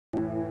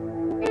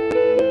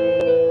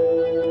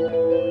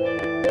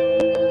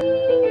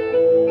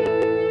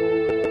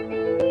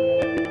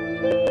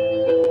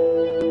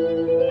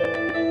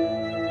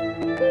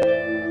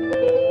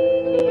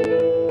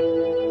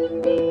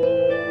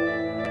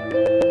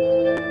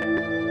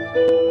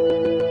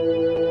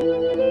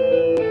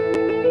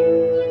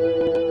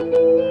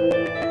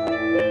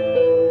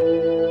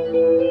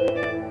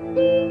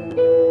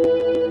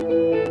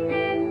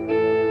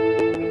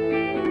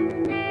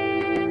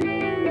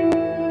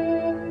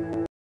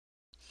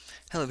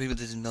Hello people,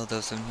 this is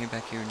Meldos. I'm here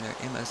back here in the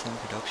MSM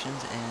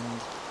Productions, and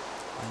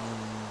I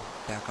am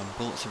back on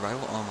Bullet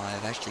Survival.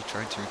 I've actually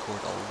tried to record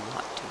a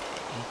lot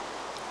today.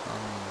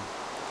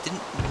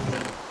 Didn't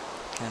really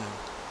kind of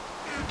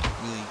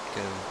really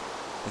go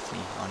with me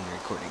on the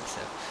recording,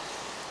 so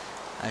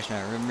I just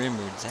now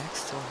remembered Zach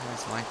still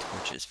has my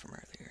torches from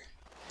earlier.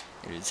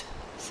 It is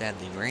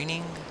sadly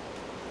raining.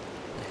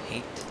 I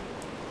hate the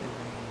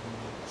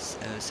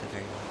rain so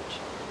very much.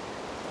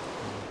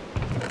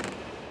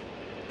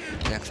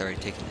 Zach's already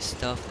taken his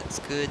stuff, that's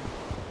good.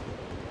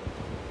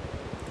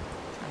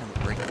 I'm trying to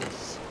break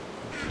this.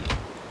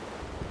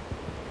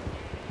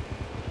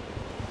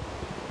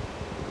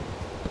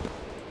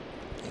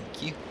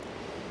 Thank you.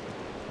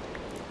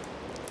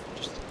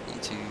 Just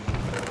need to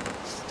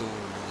store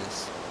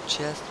this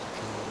chest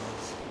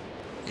because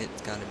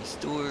it's gotta be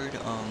stored.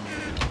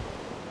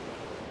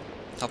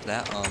 Top of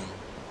that,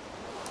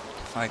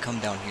 if I come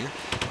down here,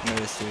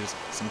 notice there's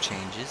some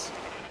changes.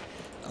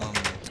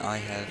 I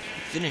have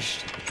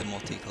finished the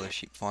multicolor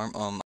sheep farm.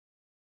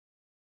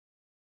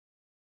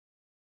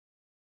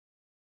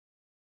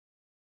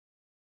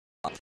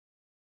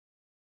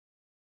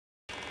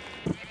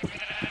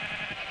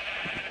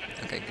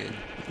 Okay, good.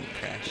 Didn't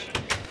crash.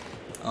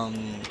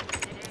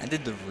 I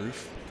did the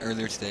roof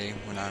earlier today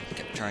when I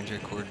kept trying to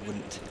record,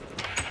 wouldn't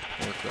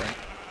work right.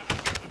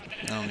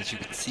 As you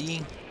can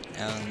see,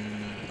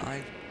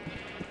 I've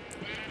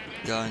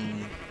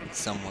done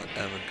somewhat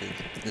of a good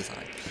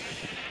design.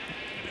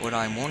 What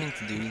I'm wanting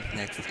to do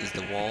next is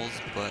the walls,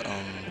 but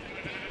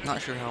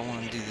not sure how I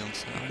want to do them,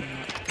 so I'm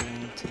not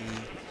going to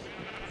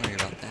worry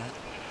about that.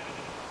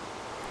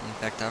 In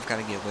fact, I've got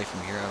to get away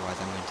from here, otherwise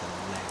I'm going to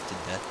lag to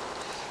death.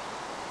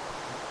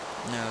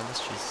 No,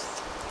 let's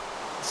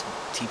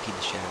TP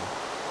the shadow.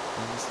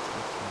 Let's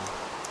TP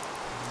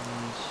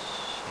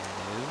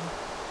shadow.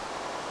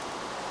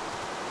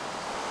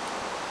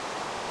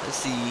 Let's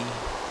see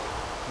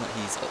what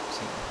he's up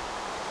to.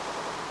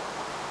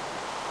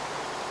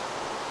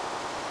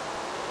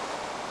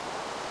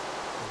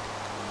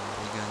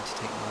 Are you going to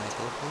take my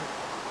teleport?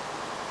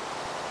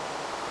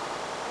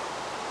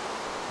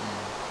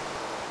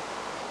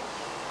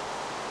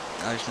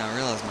 I just now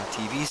realized my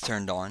TV's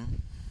turned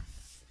on.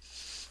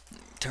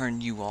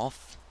 Turn you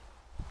off.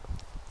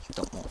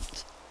 Don't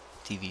want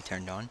TV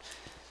turned on.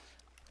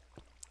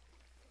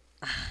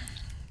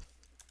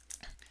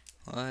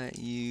 What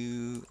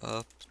you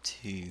up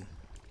to?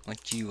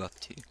 What you up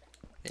to?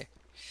 There.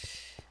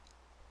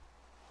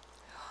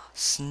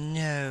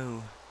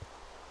 Snow.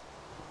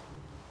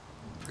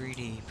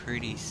 Pretty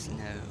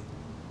snow.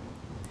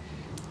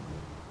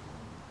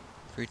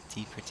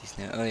 Pretty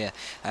snow. Oh yeah,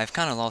 I've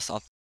kind of lost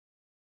up.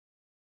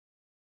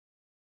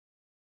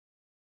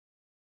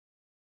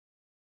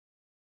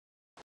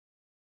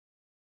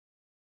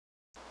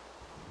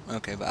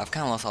 Okay, but I've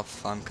kind of lost off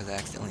fun because I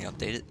accidentally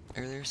updated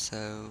earlier,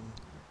 so,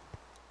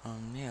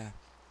 yeah.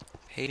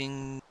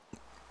 Paving,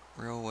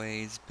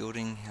 railways,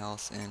 building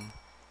house, and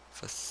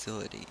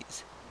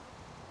facilities.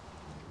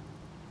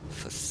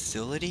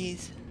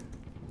 Facilities?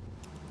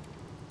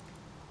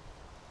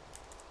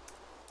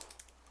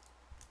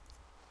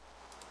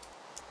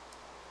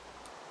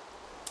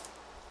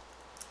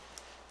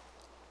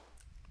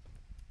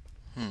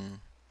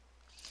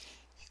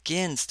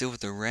 Again, still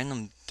with the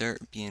random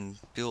dirt being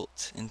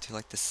built into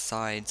like the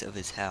sides of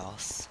his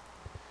house.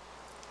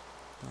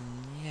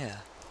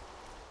 Yeah.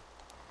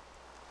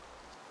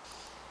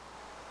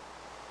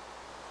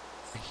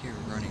 I hear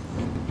running.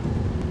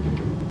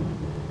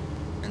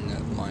 And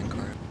that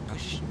minecart. How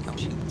she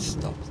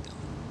stops down.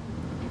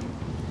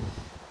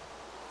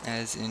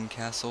 As in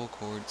castle,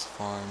 courts,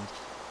 farms,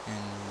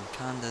 and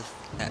kinda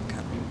that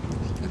kind of.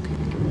 Okay.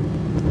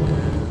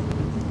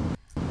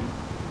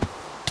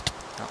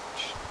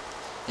 Ouch.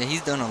 Yeah,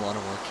 he's done a lot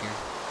of work here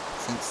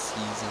since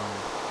he's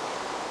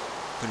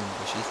put in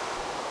bushes.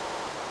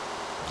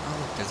 Oh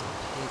look, there's a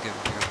pig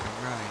over here I can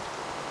ride.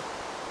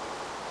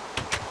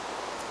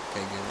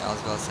 Okay, good. I was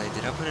about to say,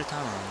 did I put a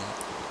timer on that?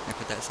 I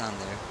put that sign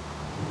there.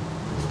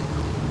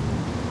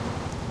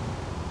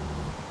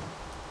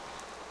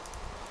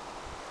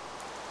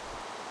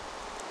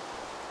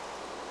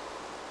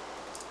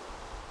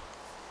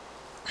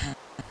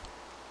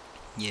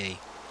 Yay,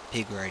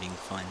 pig riding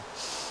fun.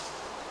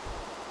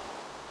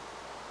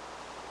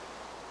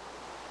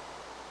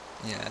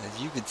 Yeah, as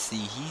you could see,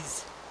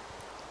 he's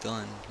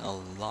done a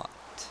lot.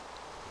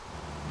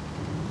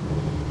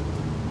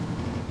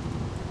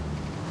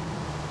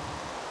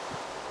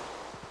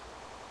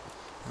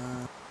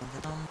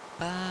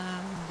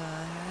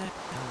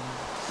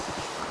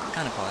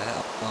 Kind of quiet.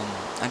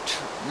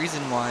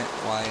 Reason why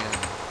I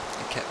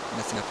kept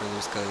messing up earlier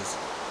is probably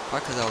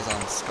because I was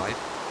on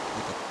Skype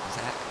with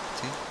Zach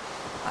too.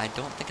 I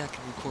don't think I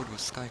can record with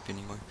Skype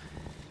anymore.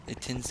 It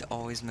tends to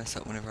always mess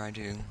up whenever I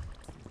do.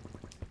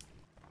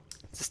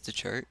 Is this the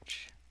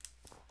church?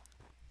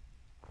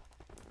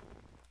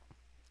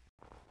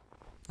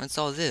 What's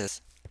all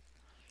this?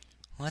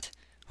 What?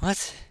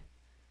 What?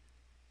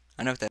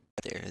 I know what that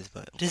there is,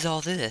 but what is all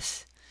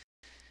this?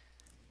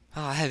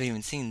 Oh, I haven't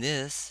even seen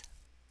this.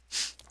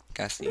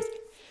 Gotta sneeze.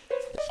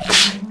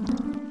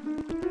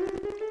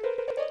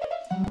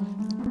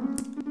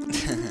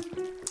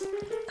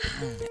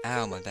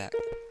 Ow, my back.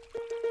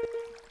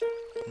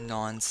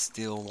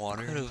 Non-still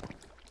water.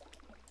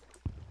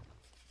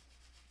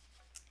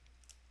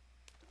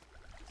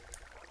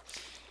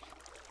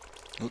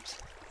 Oops.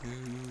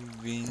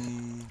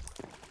 Moving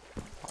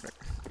water.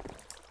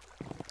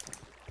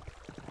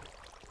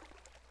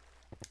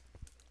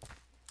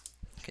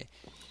 Okay.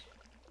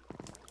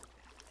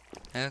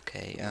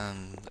 Okay,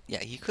 yeah,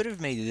 he could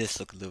have made this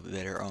look a little bit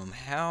better.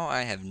 How?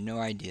 I have no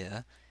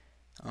idea.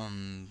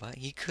 But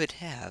he could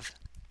have.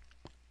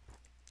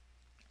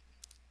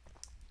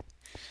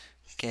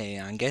 Okay,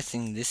 I'm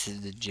guessing this is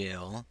the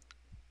jail.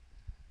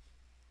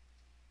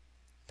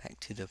 Back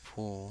to the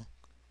pool.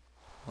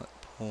 What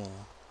pool?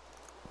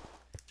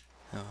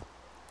 Oh.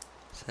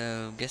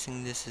 So,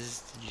 guessing this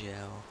is the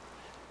jail.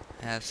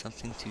 I have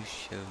something to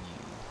show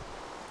you.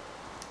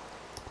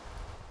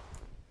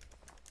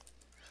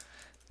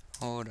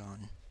 Hold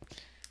on.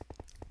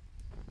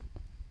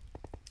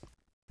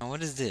 Now,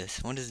 what is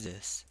this? What is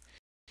this?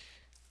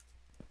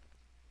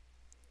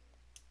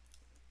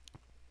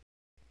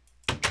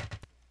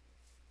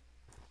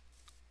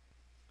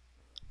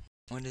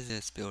 What is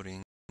this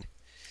building?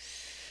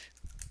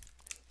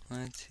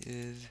 What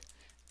is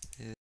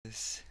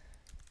this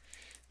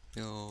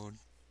building?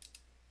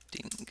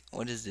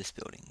 What is this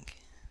building?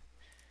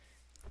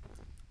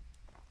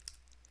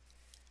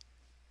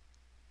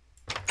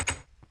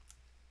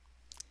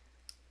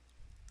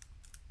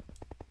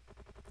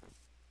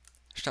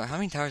 Stop. How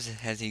many towers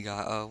has he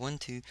got? 1,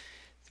 2,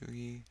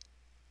 3,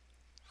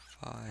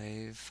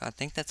 5. I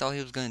think that's all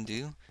he was gonna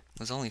do. It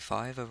was only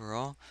 5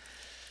 overall.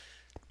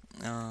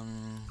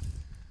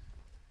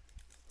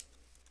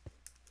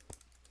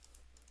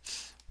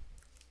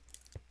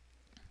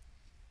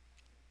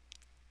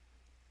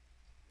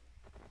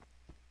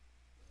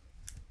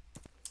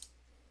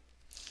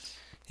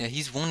 Yeah,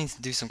 he's wanting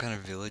to do some kind of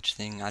village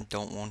thing. I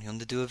don't want him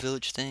to do a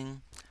village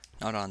thing.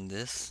 Not on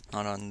this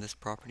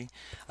property.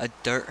 A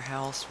dirt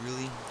house,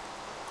 really?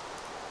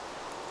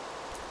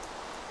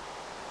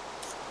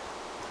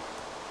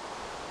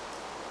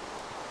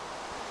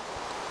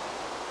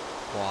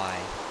 Why?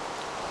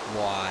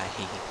 Why?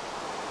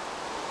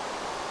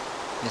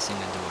 Missing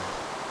a door.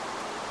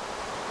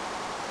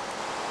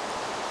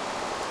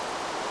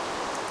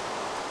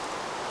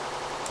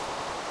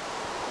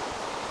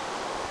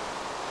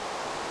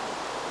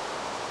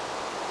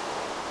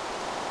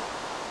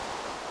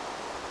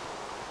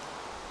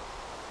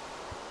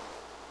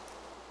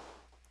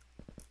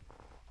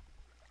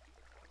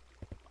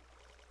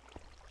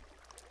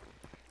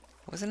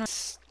 Wasn't I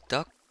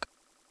stuck?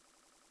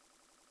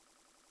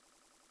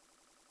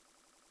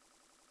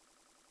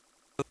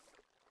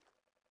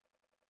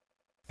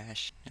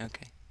 Crash.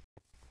 Okay.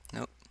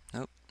 Nope.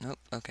 Nope. Nope.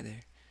 Okay,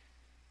 there.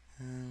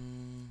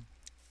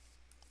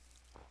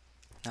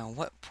 Now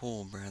what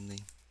pool, Bradley?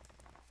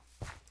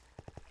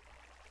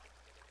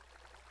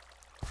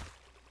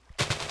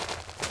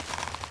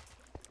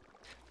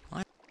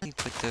 Why did you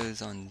put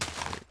those on dirt?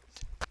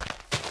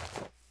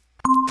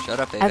 Shut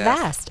up, Avast.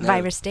 Avast No,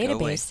 virus go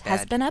away. database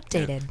has been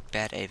updated. No,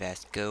 bad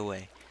Avast, go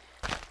away.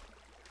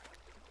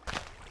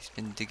 He's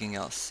been digging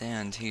out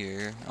sand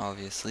here,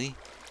 obviously.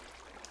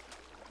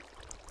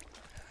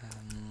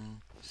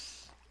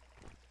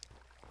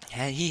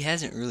 He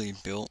hasn't really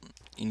built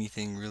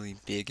anything really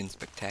big and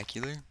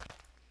spectacular.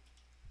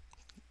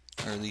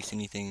 Or at least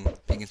anything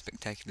big and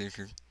spectacular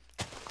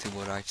to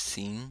what I've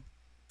seen.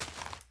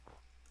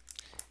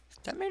 Is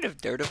that made of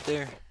dirt up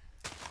there?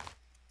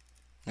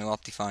 No,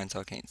 Optifine, so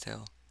I can't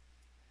tell.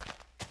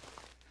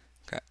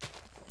 Crap.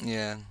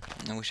 Yeah,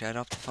 I wish I had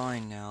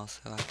Optifine now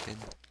so I could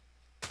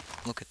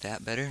look at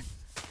that better.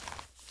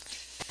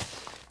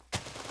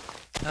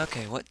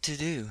 Okay, what to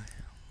do?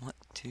 What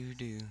to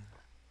do?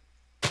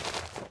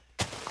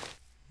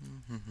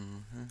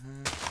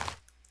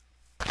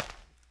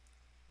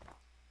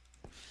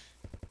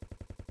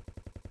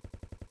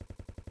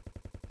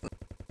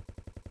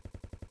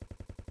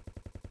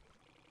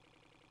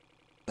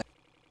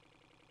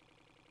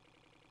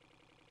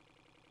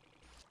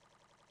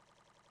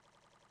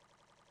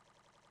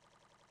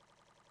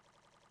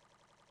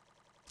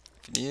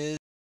 If it is,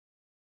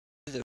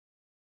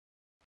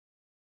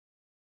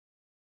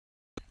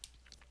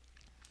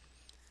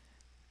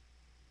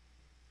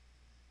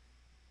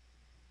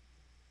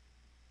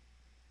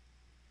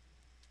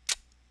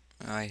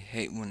 I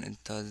hate when it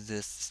does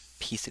this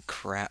piece of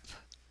crap.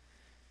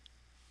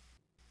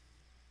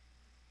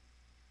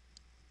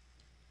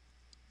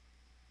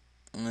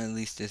 At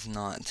least it's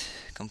not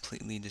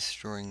completely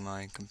destroying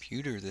my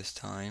computer this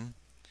time,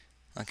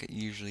 like it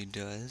usually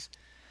does.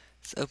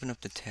 Let's open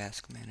up the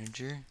task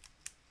manager.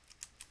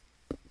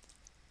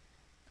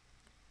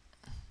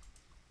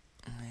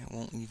 It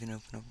won't even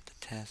open up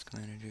the task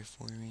manager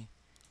for me.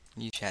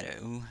 You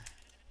shadow.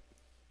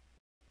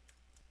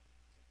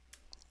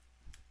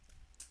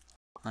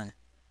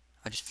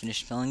 I just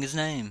finished spelling his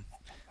name.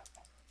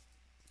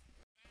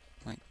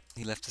 Like,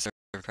 he left the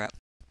server crap.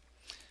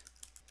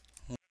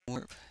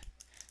 Warp.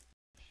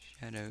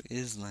 Shadow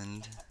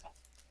Island.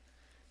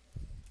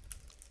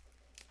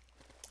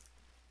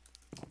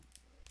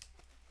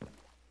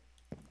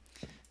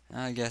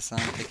 I guess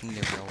I'm picking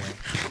the railway.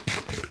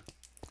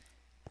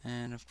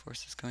 And of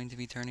course it's going to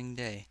be turning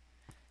day.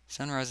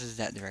 Sunrise is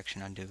that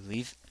direction, I do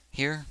believe.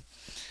 Here,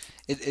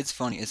 it's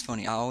funny.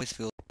 I always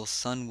feel the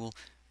sun will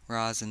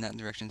rise in that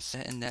direction,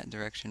 set in that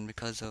direction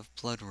because of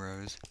Blood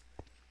Rose.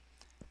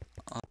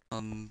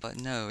 But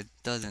no, it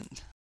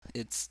doesn't.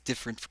 It's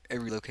different for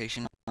every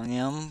location I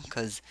am,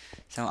 because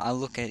so I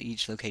look at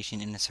each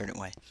location in a certain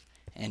way,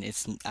 and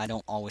I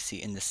don't always see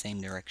it in the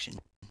same direction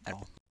at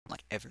all,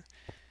 like ever.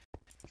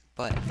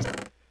 But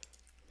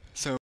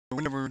so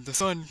whenever the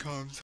sun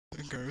comes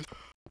and goes,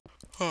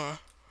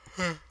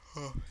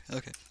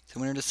 okay. So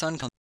whenever the sun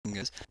comes and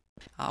goes,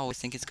 I always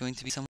think it's going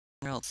to be somewhere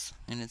else,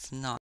 and it's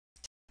not.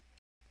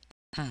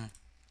 I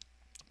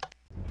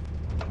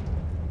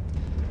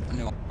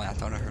know why I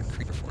thought I heard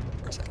Creeper for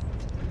a second.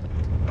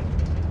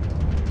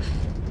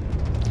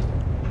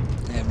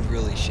 And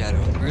really, Shadow,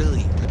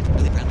 really.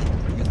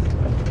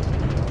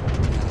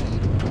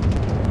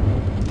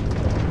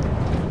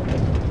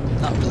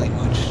 Not really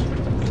much.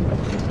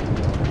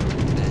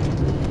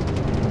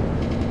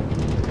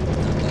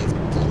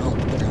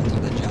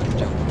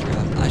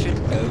 I should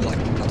go like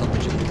on top of the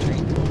jungle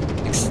tree,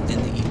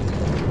 extend it even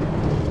more.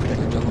 Put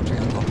a jungle tree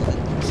on top of it.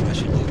 That's what I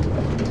should do.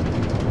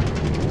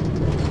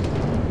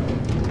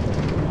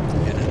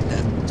 Yeah,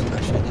 that's what I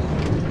should do.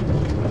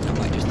 I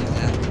might just do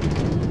that.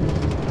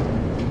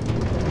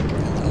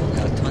 I've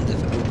got tons of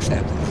oak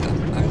saplings that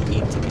I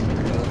need to get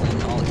rid of,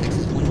 and all it takes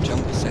is one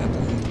jungle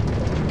sapling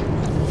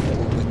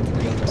with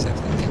 3 other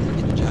saplings, and we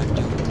get a giant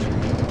jungle tree.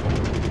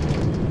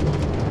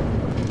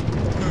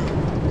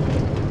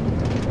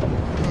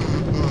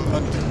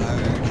 I'm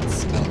tired.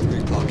 It's about 3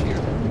 o'clock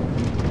here.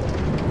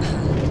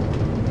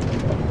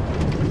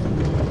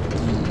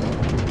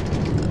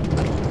 I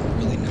don't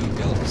really know if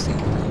y'all have seen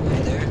the railway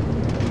there.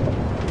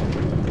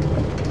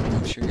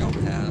 I'm sure y'all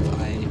have.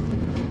 I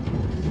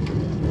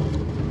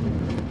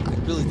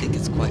really think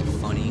it's quite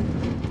funny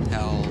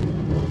how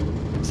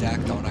Zach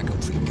thought I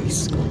completely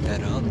screwed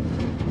that up.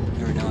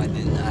 Or no, I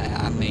didn't.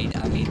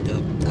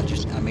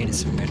 I made it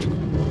symmetrical.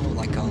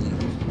 Like no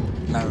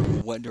matter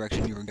what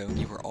direction you were going,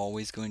 you were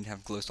always going to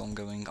have glowstone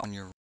going on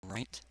your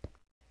right.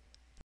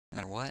 No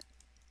matter what.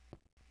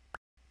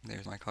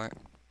 There's my cart.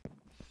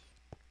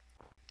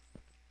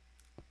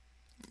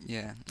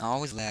 Yeah, I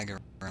always lag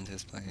around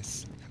this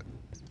place.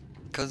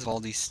 Because of all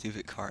these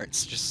stupid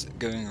carts just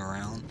going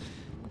around,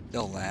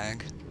 they'll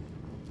lag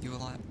you a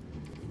lot.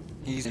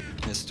 He's in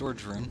the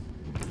storage room.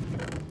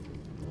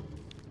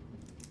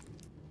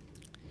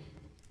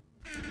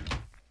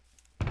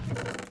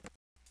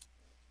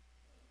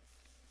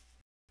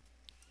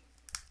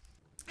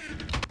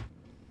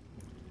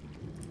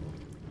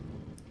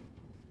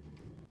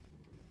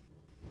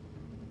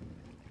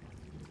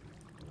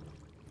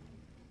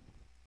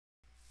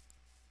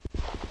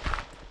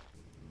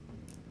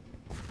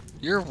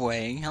 Your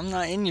way? I'm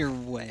not in your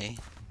way.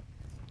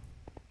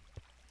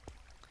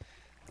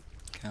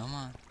 Come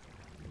on.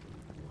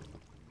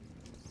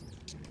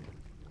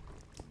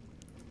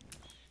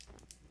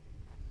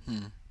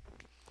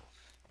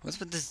 What's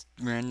with this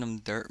random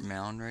dirt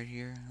mound right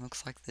here?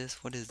 Looks like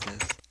this. What is this?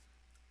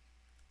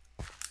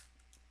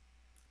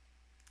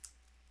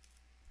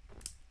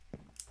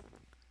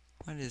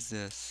 What is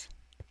this?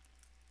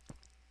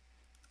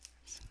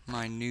 It's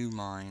my new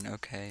mine.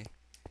 Okay.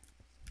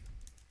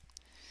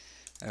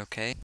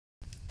 Okay.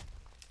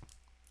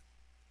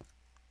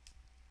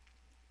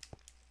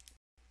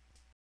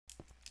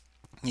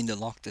 Need to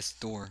lock this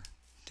door,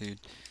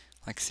 dude.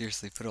 Like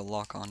seriously, put a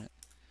lock on it.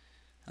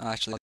 I'll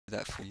actually do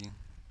that for you.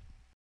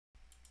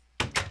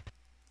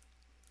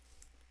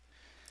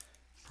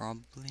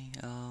 Probably.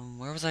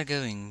 Where was I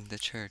going? The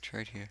church,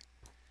 right here.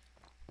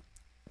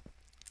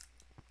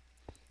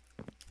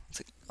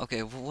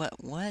 Okay,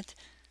 what?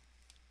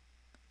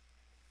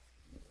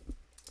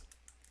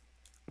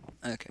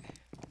 Okay.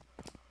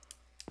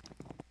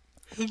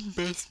 Hidden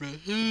basement.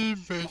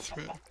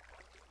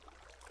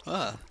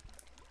 Ah.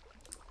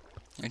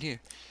 Right here.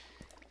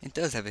 It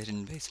does have a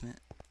hidden basement.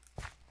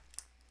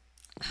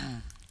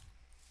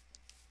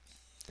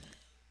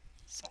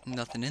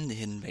 Nothing in the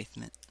hidden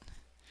basement.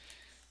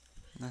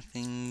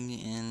 Nothing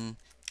in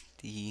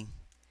the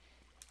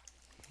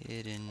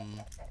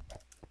hidden...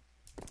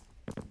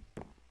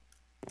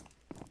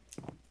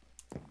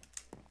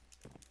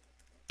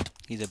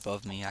 He's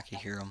above me, I can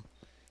hear him.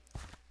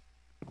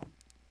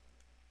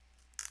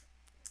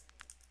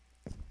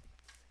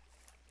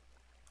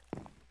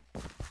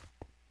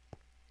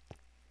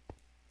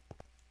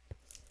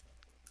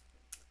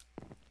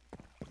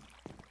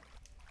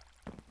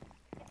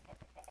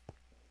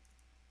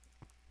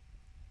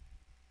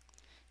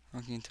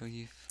 Walking until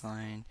you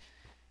find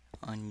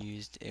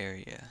unused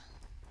area.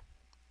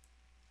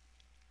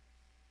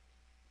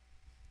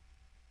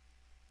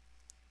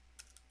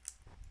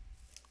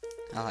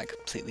 I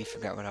completely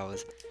forgot what I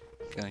was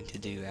going to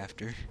do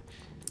after.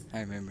 I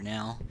remember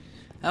now.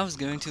 I was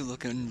going to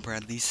look in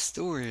Bradley's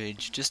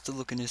storage, just to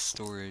look in his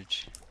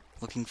storage.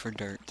 looking for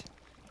dirt,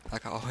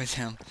 like I always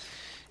am.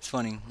 It's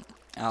funny.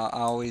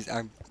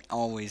 I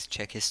always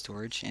check his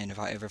storage, and if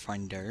I ever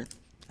find dirt,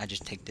 I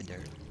just take the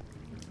dirt.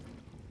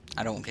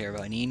 I don't care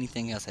about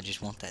anything else. I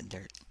just want that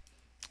dirt.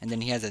 And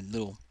then he has a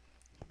little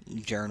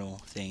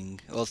journal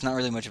thing. Well, it's not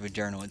really much of a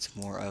journal. It's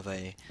more of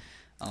a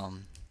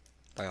um,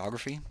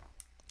 biography,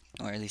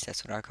 or at least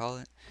that's what I call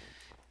it.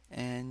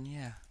 And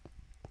yeah,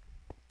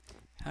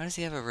 how does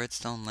he have a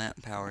redstone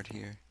lamp powered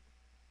here?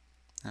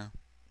 Oh.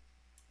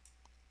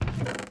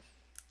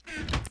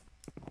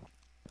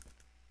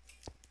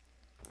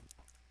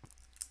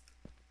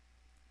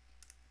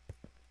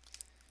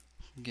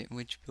 Get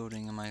which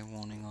building am I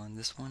wanting on?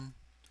 This one,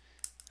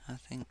 I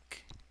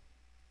think.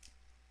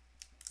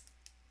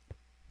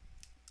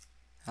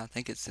 I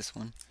think it's this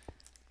one.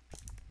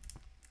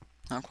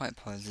 Not quite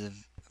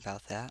positive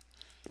about that.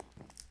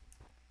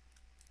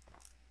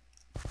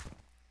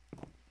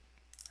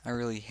 I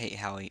really hate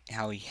how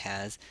he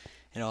has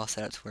it all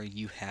set up to where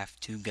you have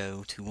to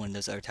go to one of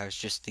those other towers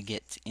just to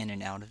get in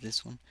and out of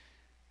this one.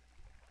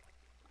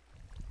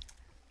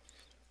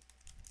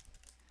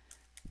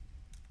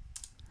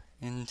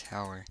 In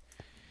tower.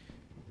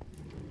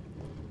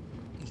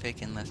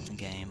 Bacon left the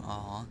game.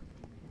 Aw.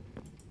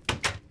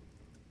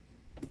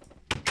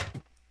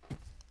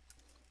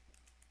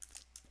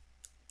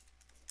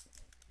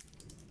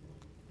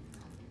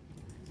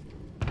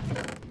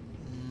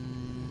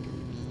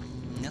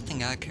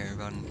 Nothing I care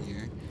about in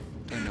here.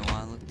 Don't know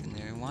why I looked in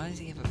there. Why does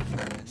he have a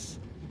furnace?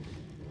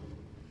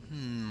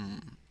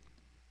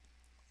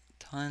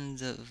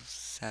 Tons of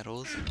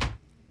saddles.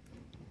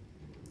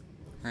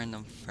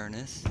 Random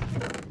furnace.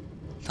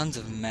 Tons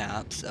of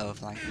maps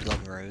of like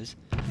blood rows.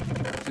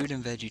 Food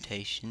and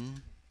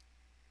vegetation.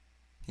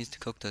 Needs to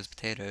cook those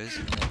potatoes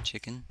and that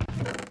chicken.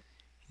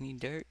 You need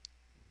dirt?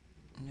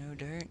 No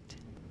dirt?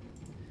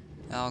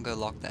 I'll go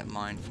lock that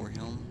mine for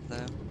him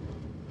though.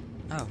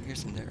 Oh,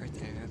 here's some dirt right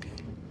there. Okay.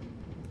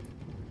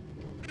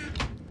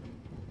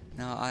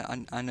 Now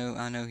I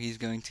know he's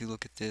going to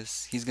look at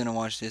this. He's gonna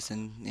watch this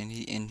and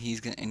he's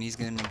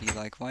gonna be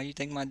like, why you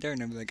take my dirt?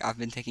 And I'll be like, I've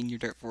been taking your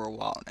dirt for a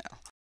while now.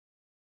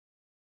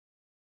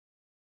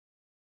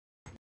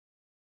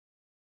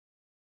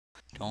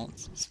 Don't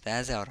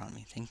spaz out on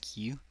me, thank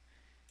you.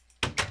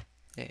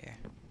 There.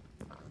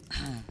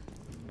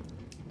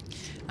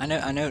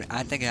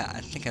 I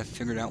think I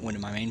figured out one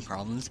of my main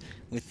problems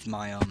with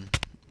my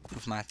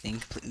thing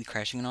completely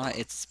crashing and all that.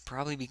 It's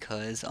probably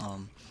because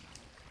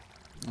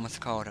what's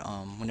it called?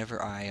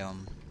 Whenever I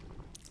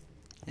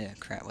yeah,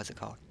 crap, what's it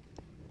called?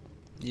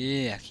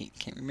 Yeah, I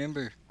can't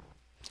remember.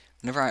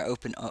 Whenever I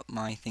open up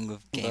my thing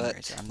with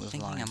gamers, I'm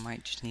thinking I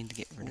might just need to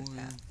get rid of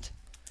that.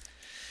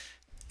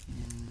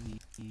 In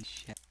the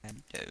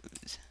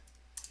shadows.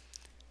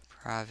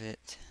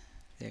 Private.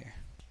 There.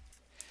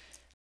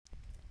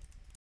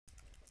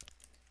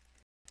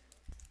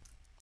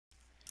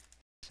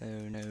 So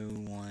no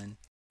one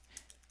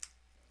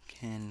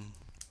can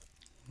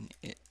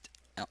it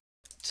out.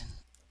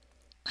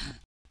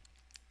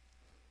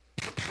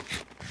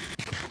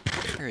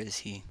 Where is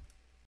he?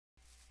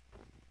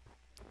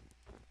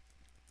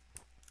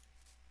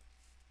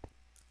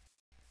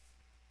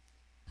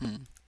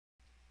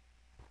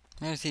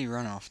 Where does he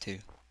run off to?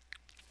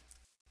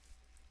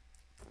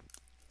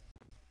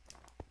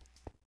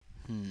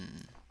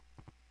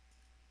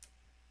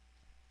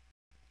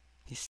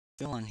 He's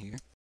still on here.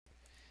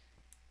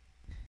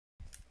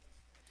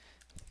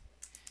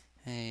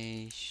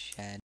 A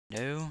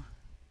shadow.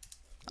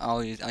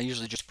 I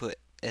usually just put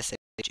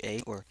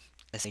SHA or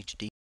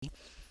SHD.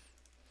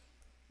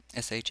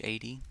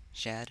 SHAD.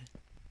 Shad.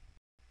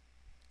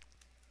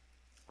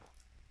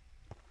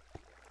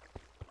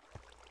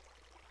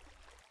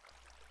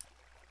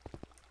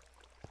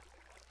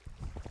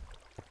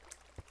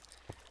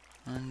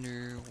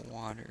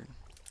 Underwater.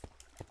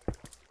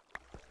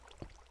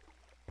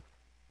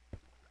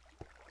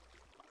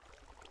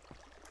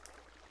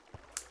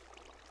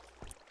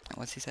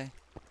 What's he say?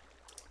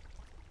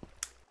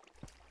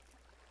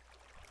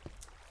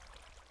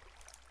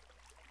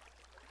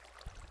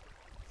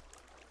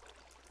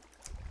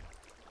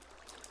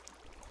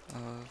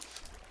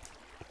 Of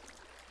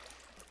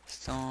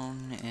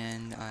stone,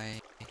 and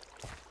I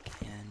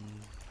can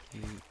do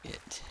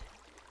it.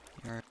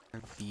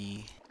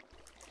 Be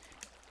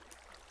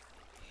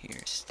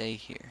here. Stay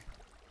here.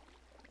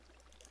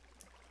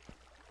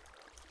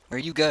 Where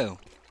you go?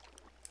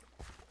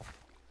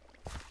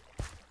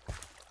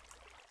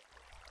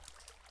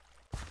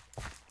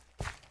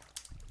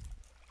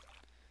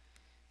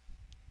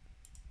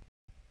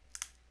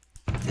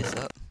 Put this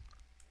up.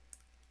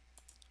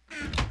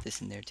 Put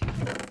this in there too.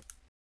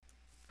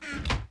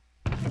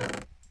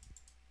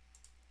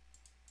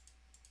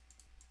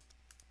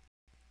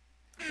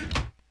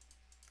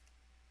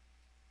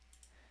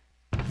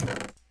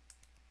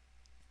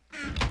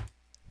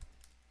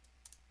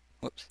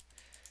 Whoops.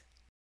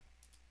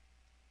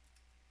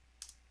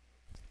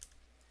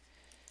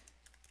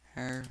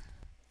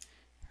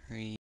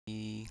 Hurry.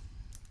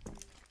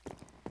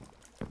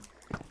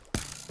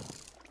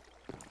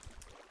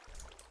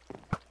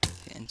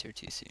 Enter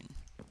too soon.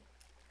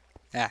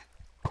 Ah.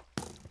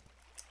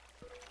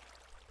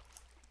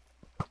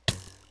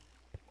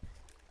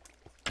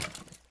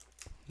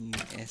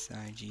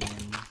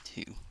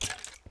 USIGN2.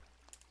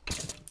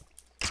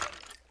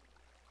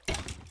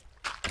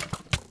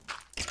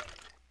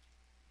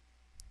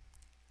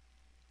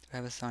 Do I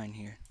have a sign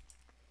here?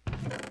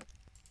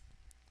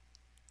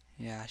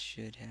 Yeah, I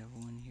should have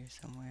one here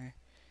somewhere.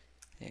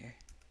 There.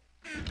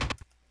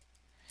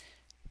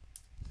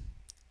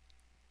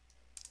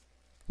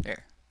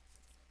 There.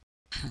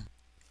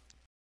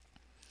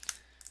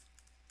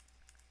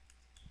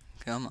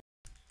 Come on.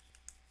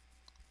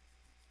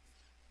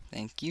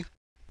 Thank you.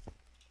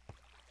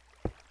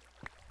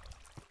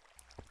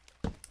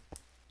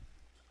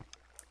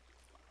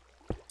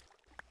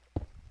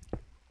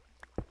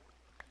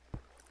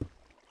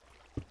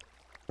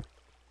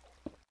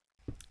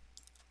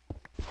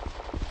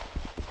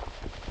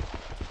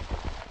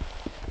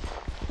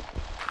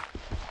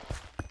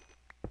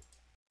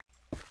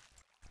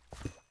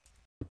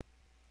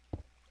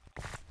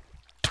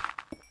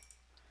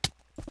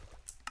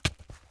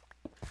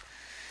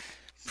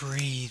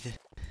 Breathe.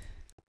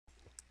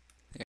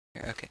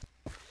 There, okay.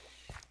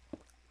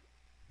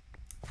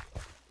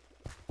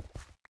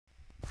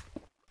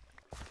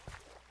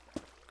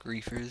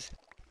 Griefers.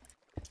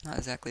 Not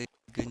exactly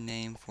a good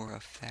name for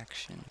a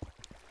faction.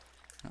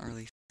 I don't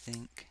really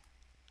think.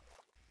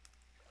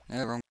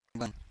 No, wrong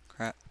button.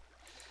 Crap.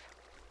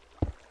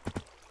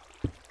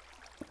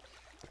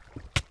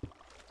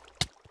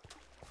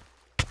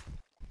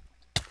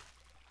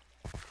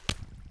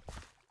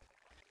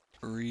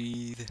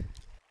 Breathe.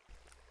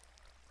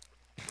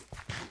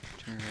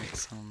 Generate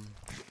some...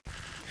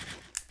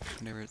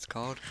 whatever it's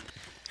called.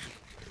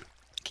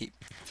 Keep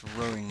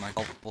throwing my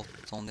golf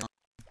bolts on the...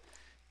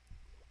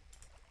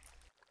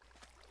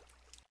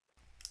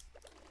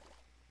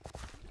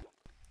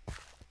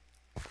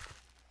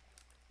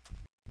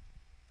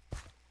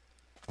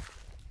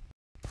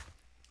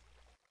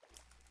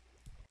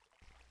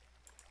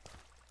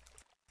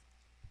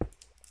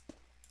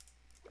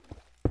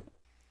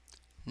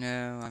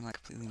 No, I'm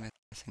like completely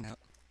messing up.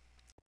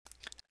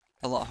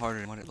 A lot harder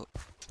than what it looked.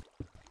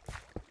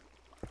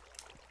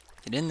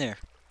 Get in there.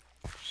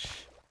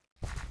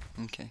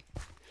 Okay.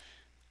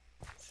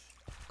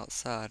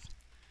 Outside.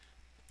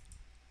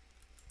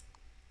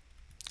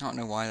 I don't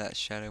know why that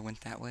shadow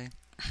went that way.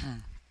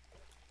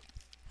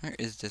 Where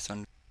is this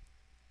on?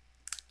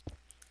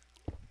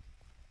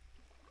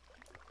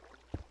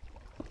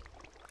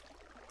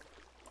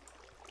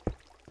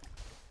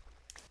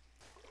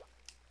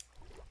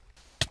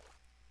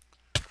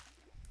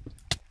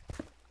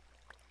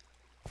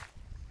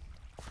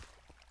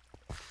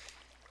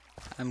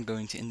 I'm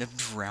going to end up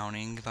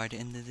drowning by the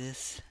end of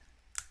this.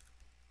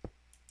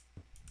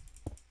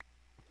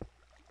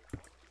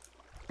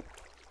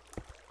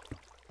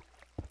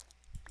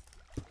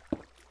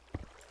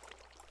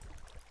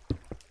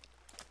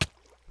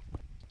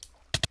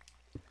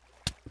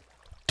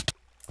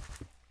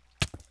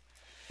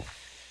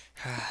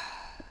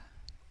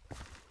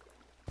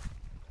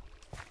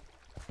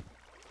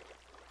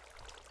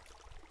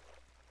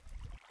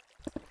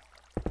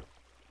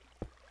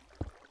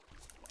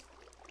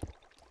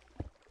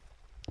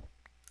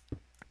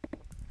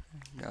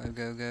 Go,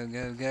 go, go,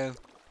 go, go.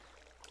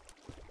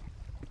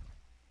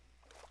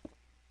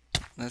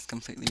 Let's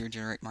completely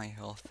regenerate my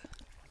health.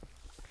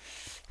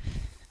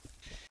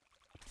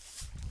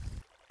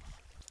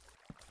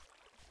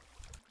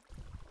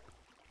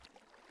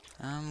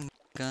 I'm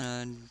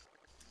gonna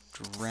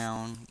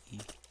drown you.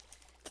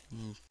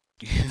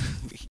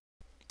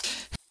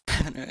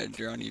 I'm gonna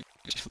drown you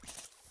eventually.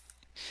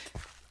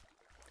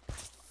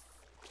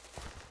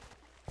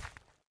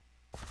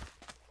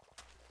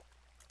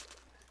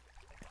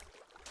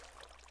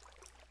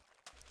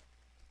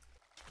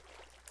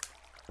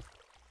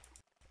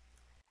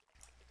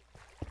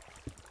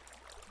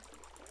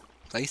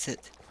 Place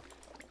it.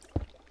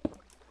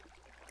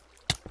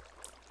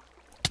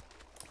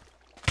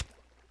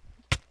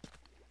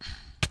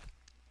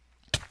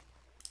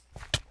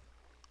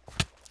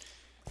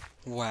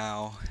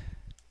 Wow.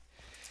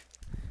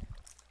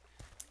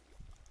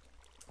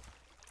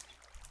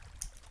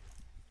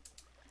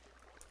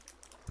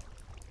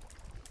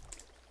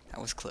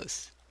 That was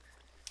close.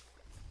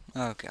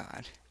 Oh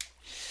god.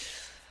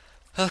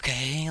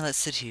 Okay, let's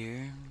sit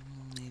here.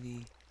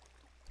 Maybe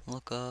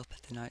look up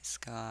at the night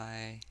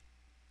sky.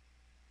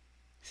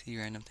 See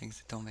random things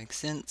that don't make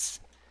sense.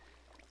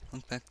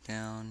 Look back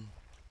down.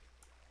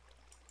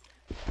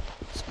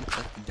 Just gonna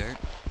collect the dirt.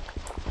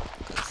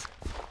 Because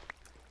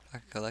if I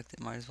can collect it,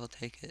 might as well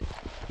take it.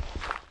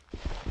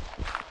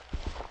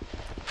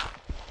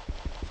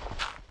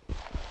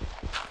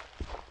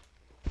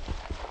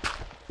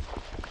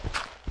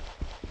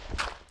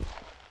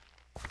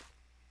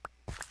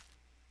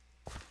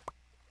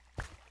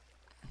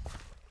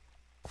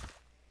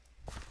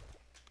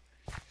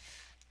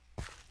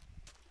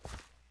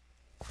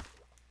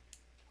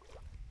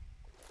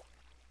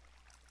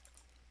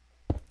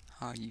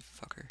 Oh, you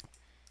fucker.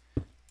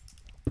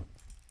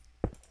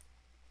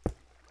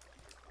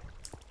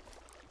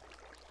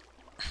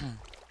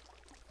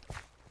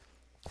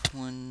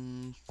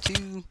 1,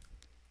 2.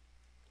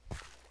 I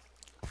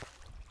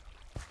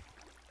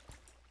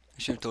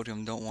should have told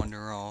him don't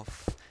wander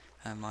off.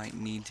 I might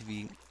need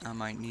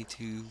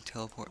to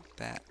teleport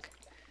back.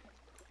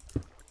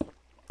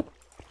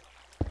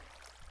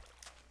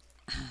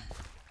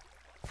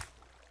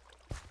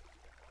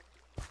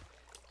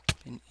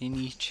 Been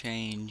any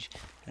change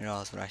at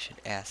all is what I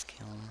should ask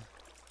him.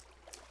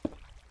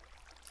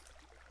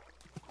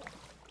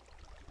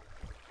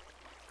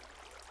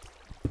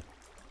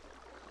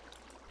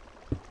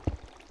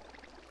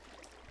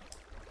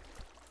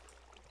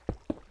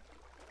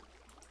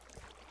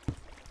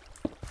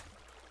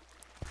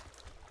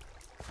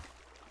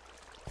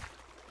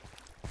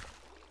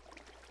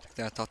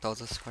 I thought that was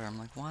a spider. I'm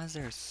like, why is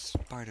there a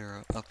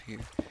spider up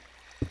here?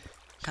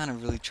 Kind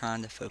of really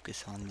trying to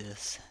focus on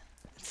this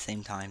at the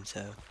same time,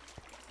 so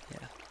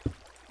yeah.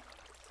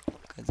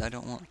 Because I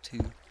don't want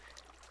to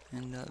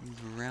end up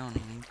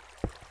drowning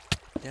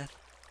to death.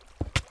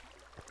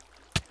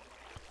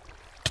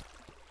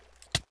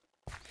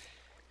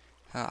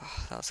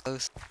 Ah, that was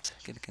close.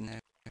 Get a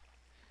connect.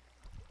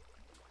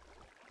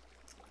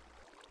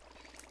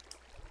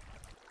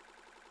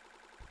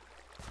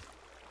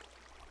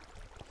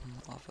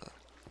 Lava.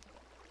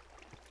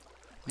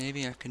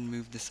 Maybe I can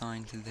move the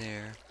sign to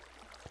there.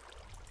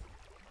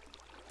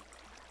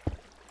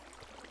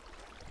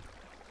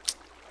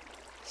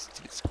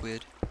 Stupid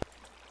squid.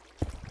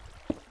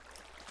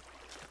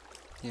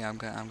 Yeah, I'm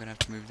gonna have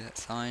to move that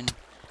sign.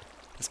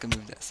 Let's go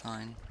move that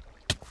sign.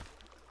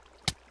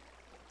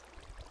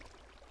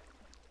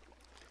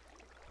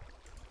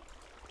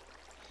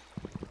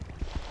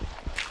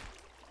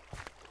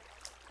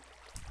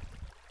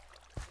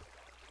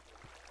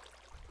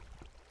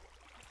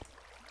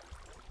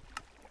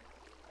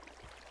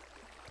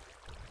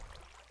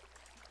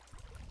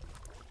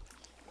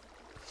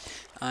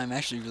 I'm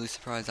actually really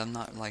surprised I'm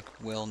not like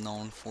well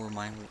known for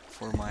my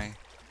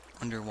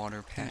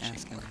underwater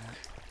patching work.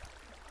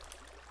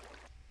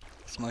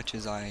 As much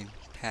as I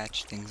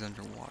patch things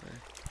underwater.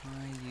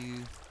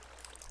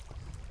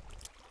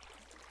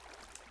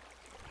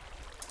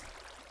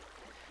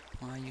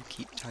 Why you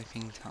keep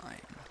typing time?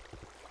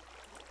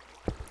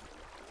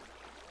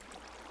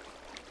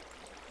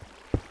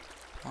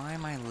 Why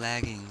am I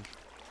lagging?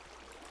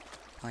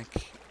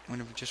 Like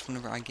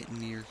whenever I get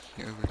near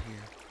here over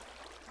here.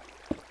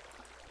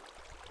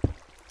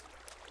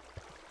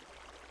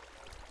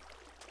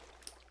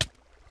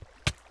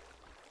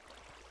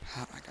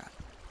 Oh my god.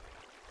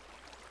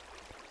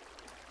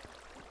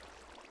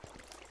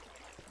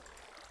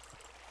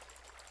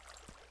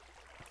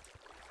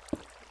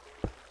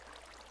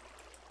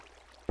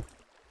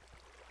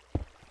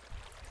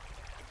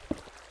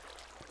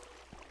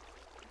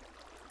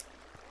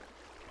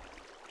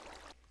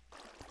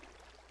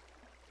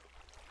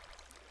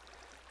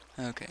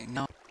 Okay,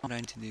 now what I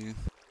need to do.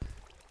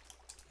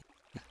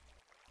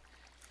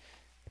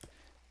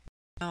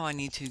 Now I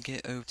need to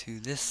get over to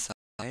this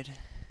side.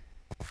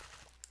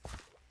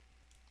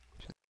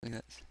 Look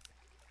at this.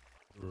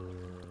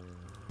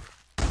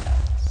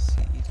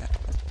 See,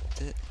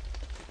 that's it.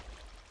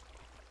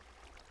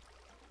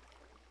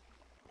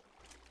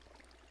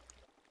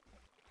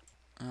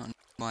 I don't know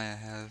why I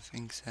have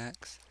ink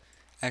sacs.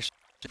 Actually,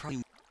 I probably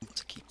want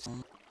to keep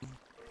some. Now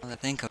that I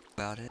think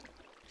about it.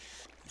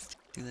 It's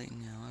too late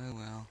now. Oh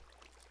well.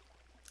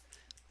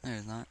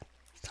 There's not.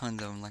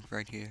 Tons of them, like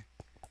right here.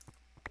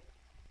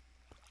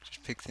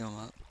 Just pick them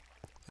up.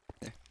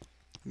 There.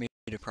 Made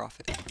a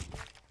profit.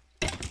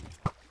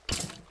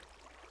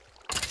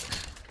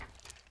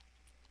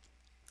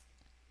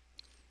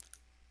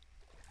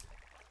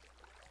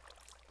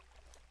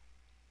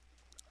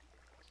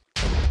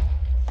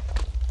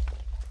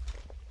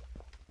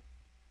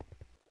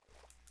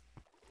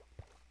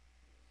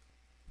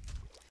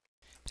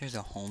 There's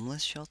a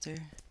homeless shelter?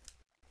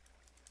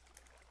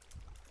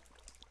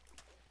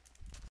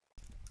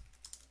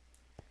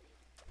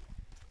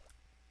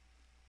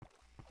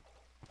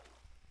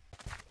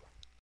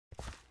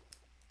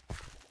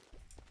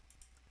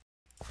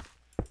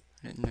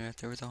 I didn't know that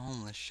there was a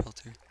homeless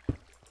shelter.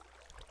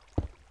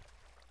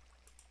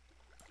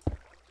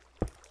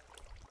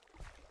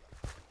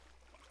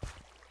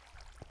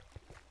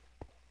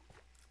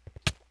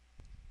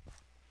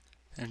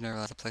 I never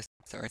realized a place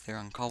right there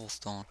on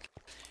cobblestone.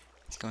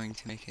 It's going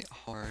to make it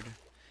hard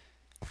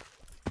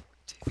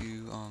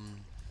to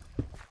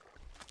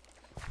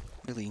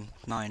really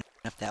mine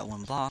up that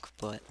one block,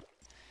 but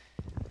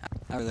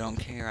I really don't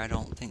care. I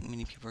don't think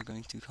many people are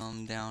going to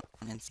come down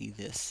and see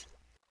this.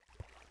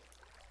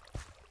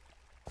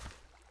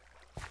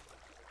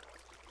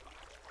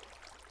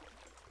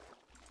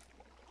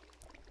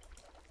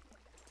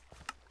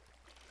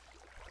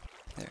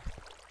 There.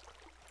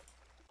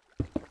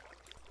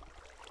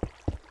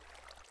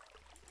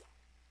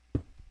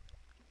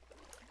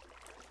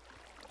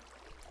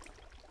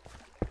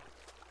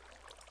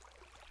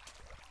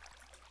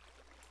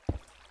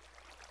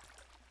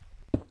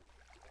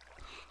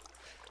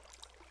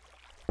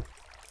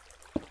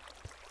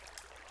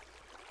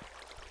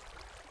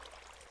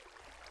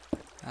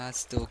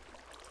 Still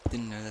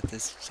didn't know that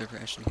this server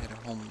actually had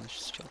a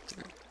homeless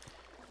shelter.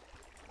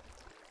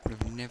 Would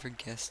have never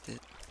guessed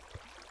it.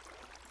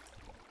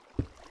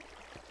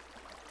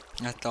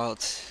 I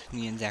thought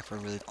me and Zach were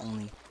really the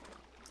only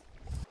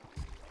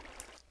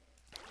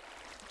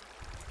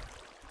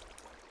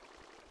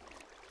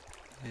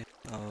bit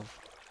of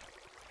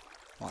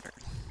water.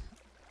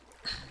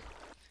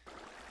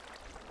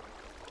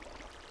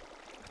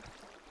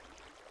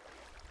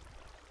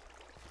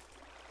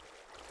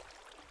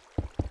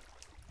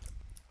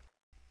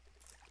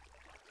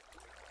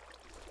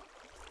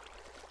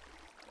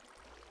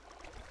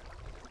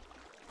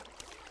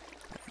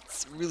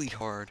 It's really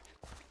hard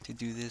to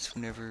do this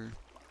whenever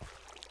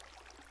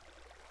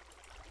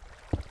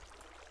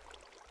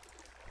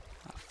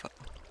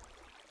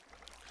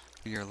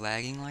you're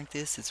lagging like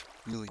this. It's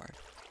really hard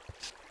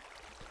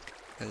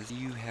because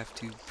you have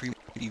to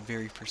be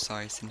very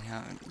precise in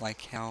how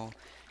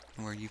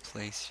and where you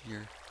place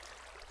your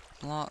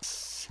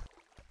blocks.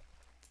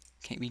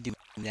 Can't be doing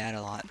that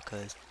a lot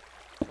because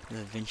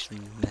you'll eventually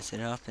mess it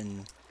up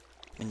and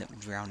end up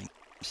drowning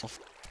yourself.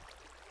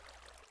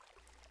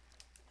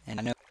 And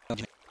I know I'm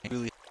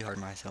really hard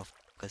on myself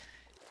because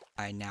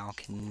I now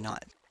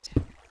cannot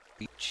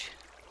reach.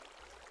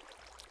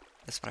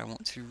 That's what I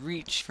want to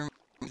reach from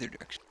either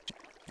direction.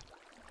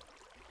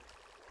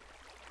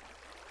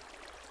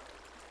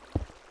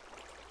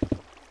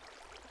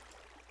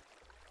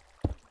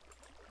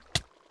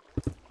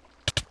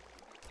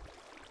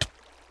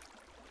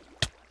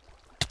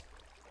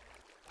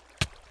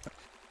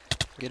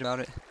 Forget about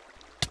it.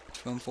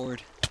 Swim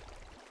forward.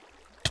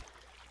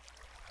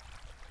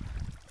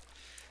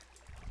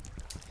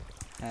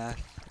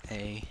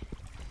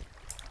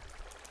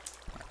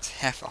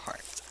 Half a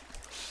heart.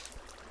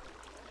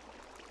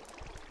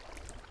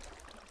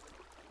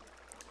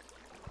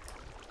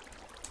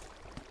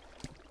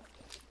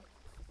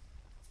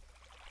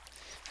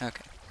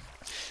 Okay.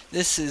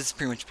 This has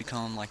pretty much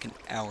become like an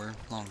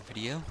hour-long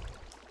video.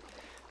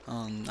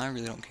 I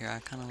really don't care. I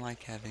kind of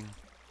like having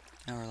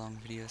hour-long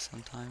videos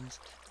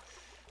sometimes.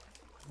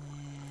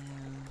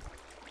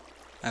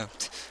 Oh,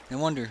 no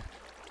wonder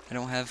I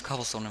don't have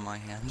cobblestone in my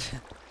hand.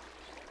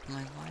 I'm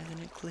like, why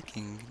isn't it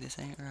clicking? This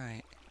ain't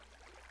right.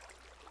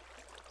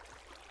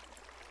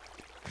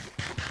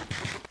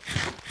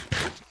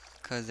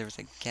 Because there was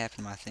a gap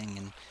in my thing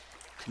and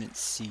couldn't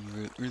see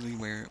really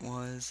where it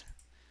was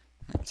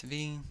meant to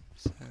be,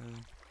 so...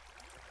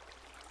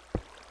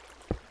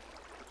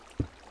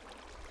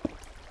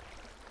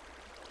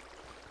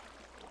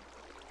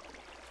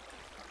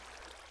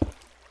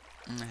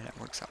 that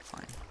works out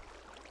fine.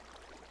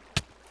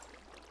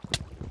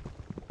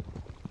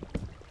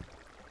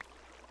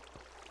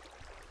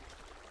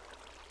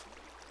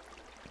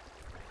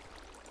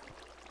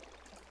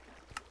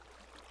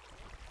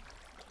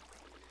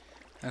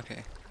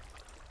 Okay.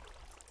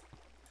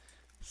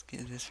 Let's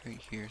get this right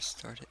here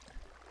started.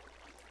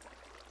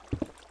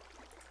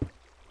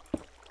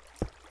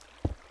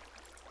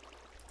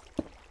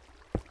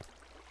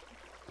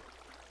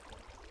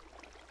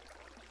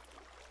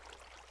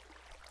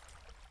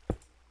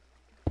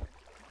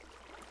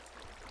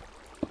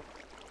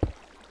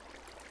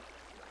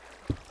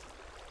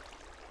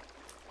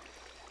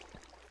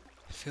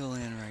 Fill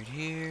in right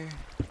here.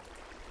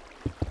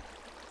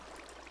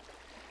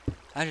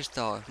 I just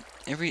thought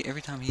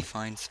every time he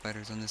finds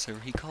spiders on the server,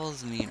 he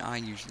calls me and I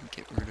usually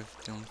get rid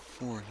of them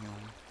for him.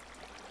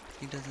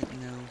 He doesn't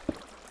know.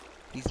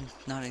 He's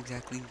not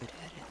exactly good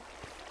at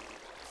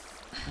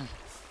it.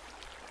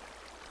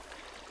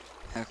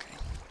 Okay.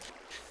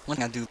 One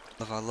thing I do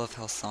love, I love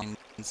how songs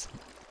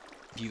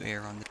view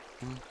air on the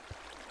game.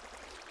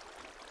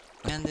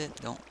 And it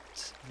don't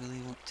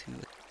really want to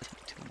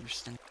attempt to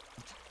understand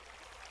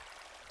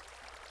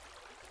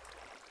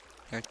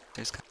it.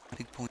 There's kind of a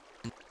big point.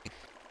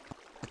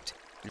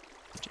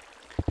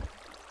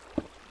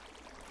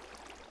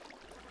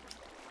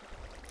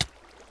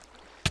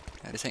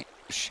 This ain't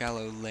a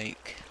shallow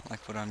lake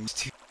like what I'm used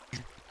to.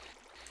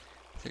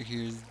 So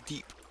here's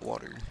deep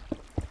water.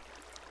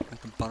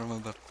 At the bottom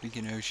of a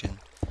freaking ocean.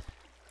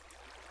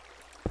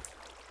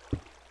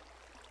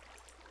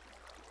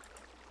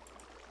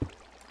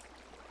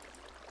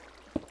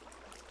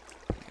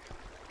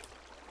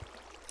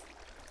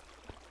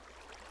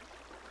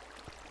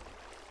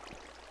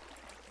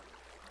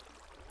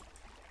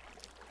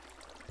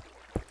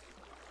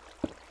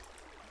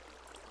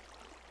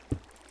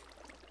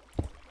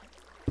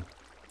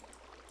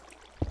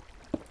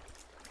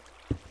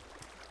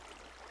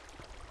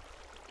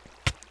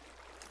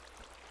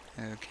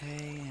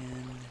 Okay,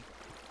 and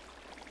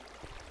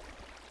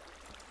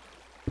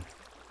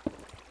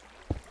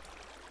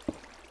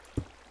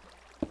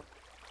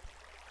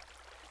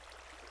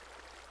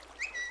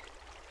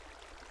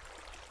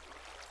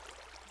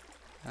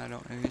I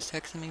don't know who's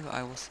texting me, but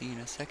I will see you in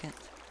a second.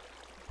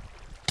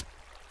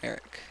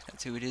 Eric,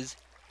 that's who it is.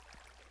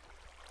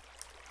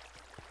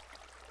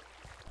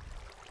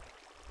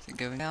 Is it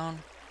going down?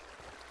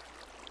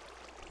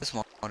 This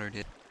water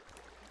did.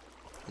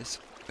 This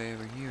way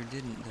over here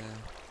didn't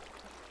though.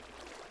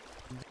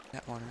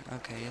 That water,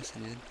 okay, yes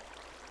it did.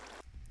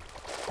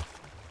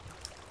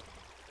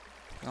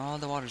 All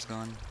the water's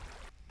gone.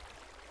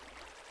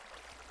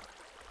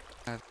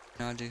 I have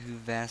no idea who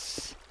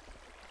Vass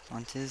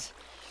Font is.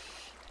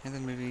 And the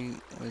movie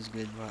was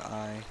good, but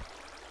I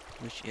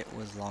wish it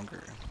was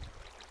longer.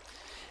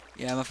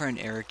 Yeah, my friend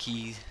Eric,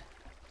 he,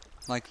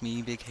 like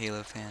me, big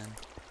Halo fan.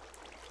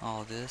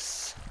 All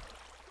this.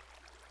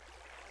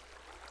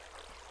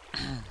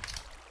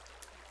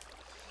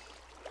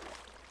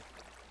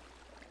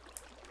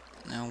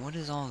 Now, what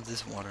is all of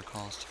this water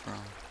caused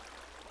from?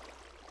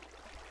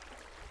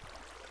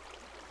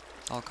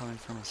 It's all coming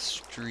from a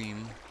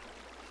stream.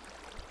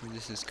 Where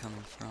this is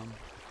coming from.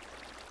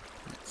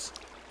 It's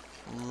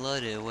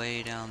flooded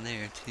way down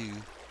there, too.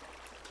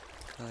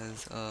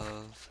 Because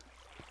of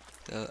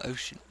the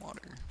ocean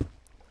water.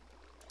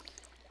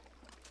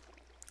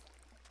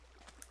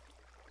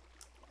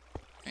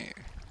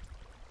 There.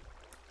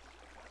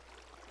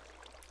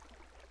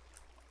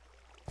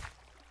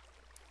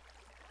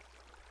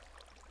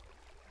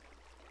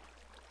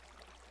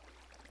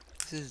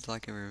 This is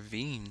like a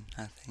ravine,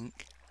 I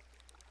think.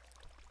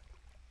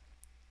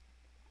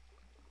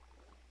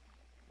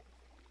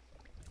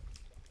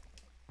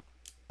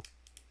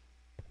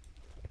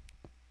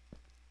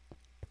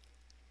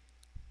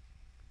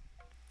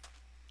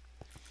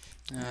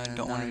 I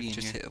don't want to be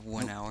just hit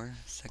 1 hour,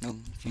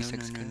 second, few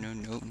seconds ago.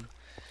 Nope.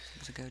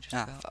 Seconds ago, just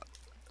about. Fuck.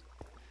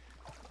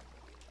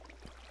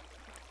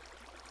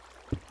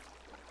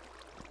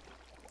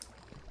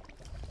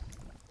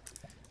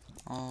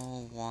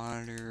 All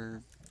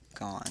water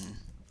gone.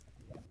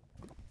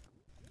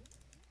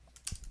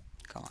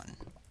 Gone.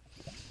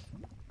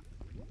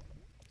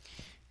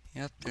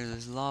 Yep,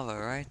 there's lava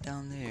right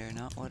down there.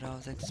 Not what I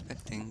was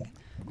expecting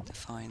to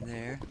find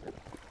there.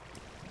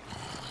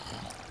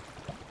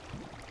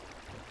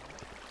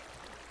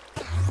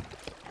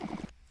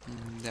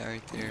 That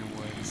right there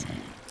was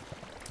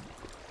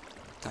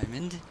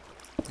diamond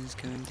is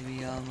going to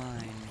be all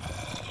mine.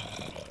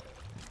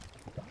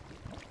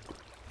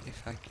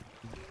 If I can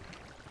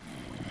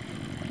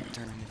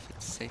determine if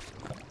it's safe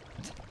or not.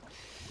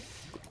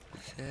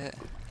 Set.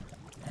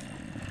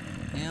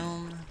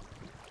 Elm.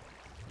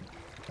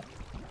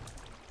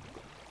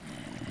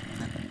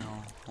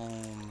 Now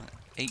home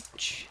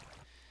H.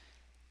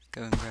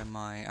 Go and grab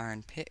my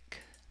iron pick.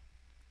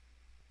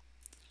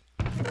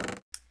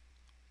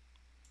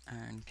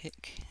 Iron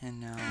pick,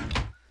 and now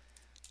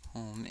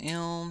home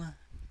elm,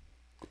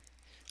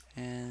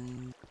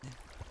 and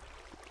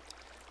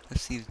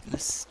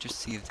let's just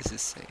see if this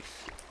is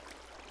safe.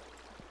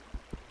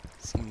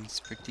 Seems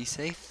pretty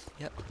safe.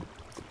 Yep.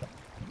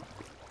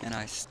 And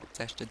I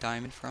stashed a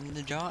diamond from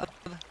the job.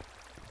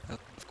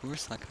 Of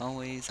course, like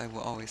always, I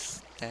will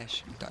always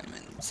stash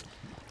diamonds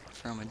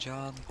from a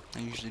job. I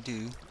usually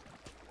do.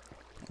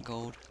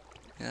 Gold.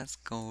 Yeah, that's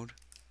gold.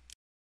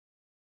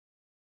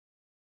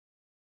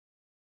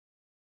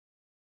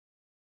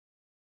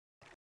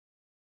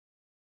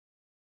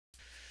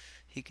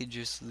 He could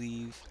just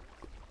leave.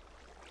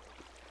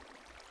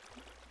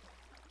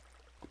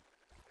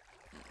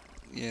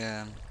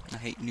 Yeah, I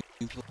hate new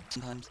people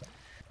sometimes.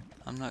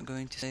 I'm not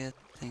going to say a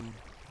thing.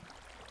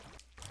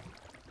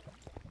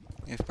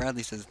 If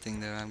Bradley says a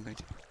thing though, I'm going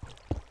to.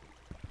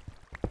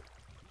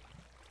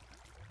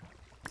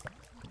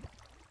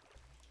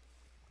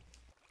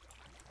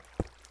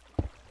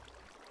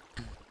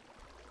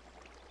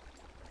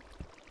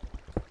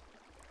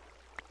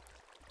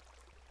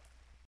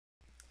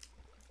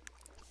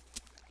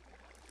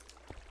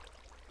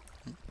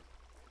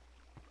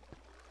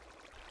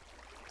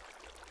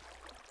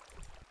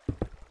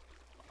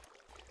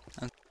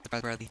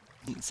 Bradley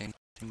didn't say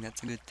anything,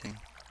 that's a good thing.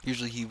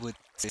 Usually he would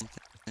say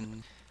something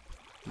and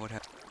would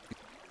have